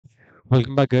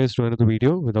Welcome back, guys, to another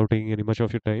video without taking any much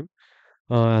of your time.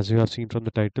 As you have seen from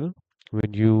the title,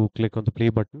 when you click on the play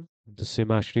button, the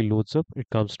sim actually loads up. It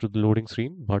comes to the loading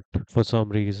screen, but for some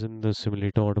reason, the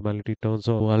simulator automatically turns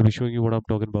off. I'll be showing you what I'm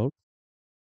talking about.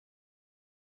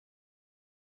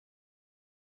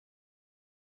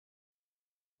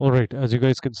 All right, as you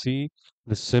guys can see,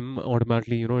 the sim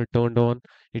automatically, it turned on.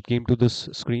 It came to this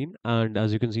screen, and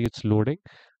as you can see, it's loading.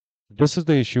 This is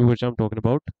the issue which I'm talking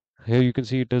about. Here you can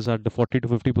see it is at the 40 to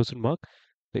 50% mark.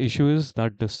 The issue is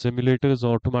that the simulator is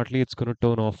automatically it's going to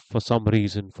turn off for some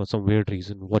reason, for some weird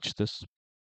reason. Watch this.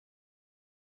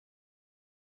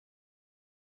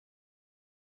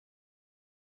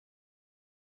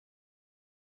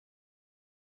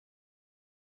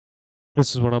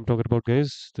 This is what I'm talking about,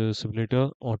 guys. The simulator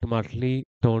automatically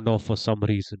turned off for some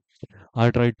reason.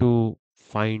 I tried to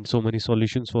find so many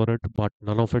solutions for it, but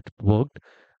none of it worked.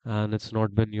 And it's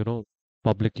not been,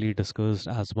 publicly discussed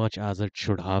as much as it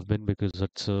should have been because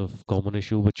it's a common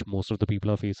issue which most of the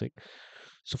people are facing.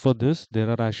 So for this, there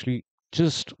are actually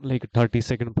just like a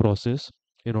 30-second process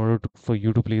in order for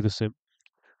you to play the sim.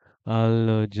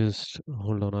 I'll just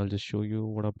hold on. I'll just show you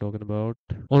what I'm talking about.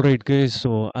 All right, guys.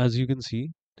 So as you can see,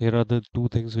 there are the two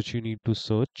things which you need to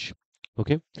search.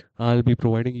 Okay, I'll be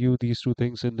providing you these two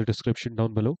things in the description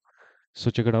down below.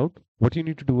 So check it out. What you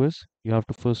need to do is you have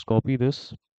to first copy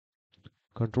this,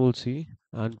 Control C,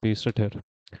 and paste it here.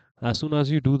 As soon as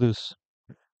you do this,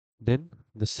 then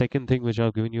the second thing which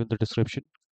I've given you in the description,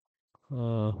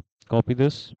 uh, copy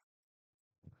this,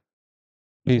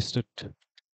 paste it,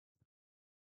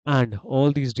 and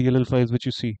all these DLL files which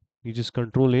you see, you just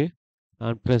Control A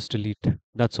and press delete.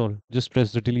 That's all. Just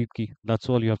press the delete key. That's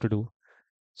all you have to do.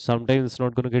 Sometimes it's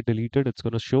not going to get deleted, it's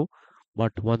going to show,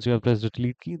 but once you have pressed the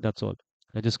delete key, that's all.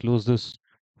 I just close this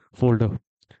folder.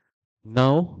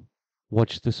 Now,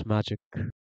 watch this magic.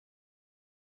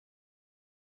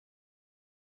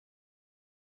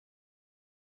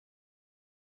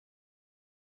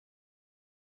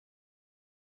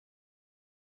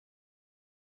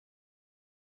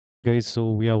 Guys,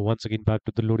 so we are once again back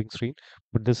to the loading screen,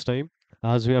 but this time,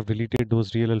 as we have deleted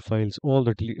those DLL files, all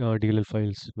the DLL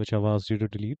files which I've asked you to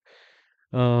delete,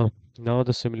 uh, now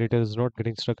the simulator is not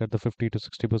getting stuck at the 50 to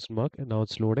 60% mark, and now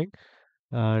it's loading,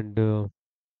 and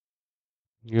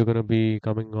you're going to be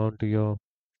coming on to your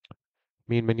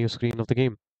main menu screen of the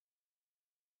game.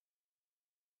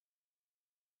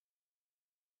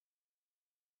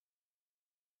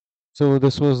 So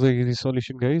this was the easy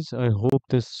solution, guys. I hope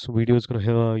this video is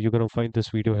you're gonna find this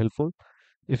video helpful.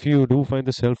 If you do find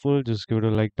this helpful, just give it a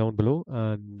like down below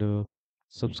and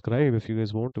subscribe if you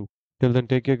guys want to. Till then,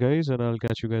 take care, guys, and I'll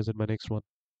catch you guys in my next one.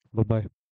 Bye bye.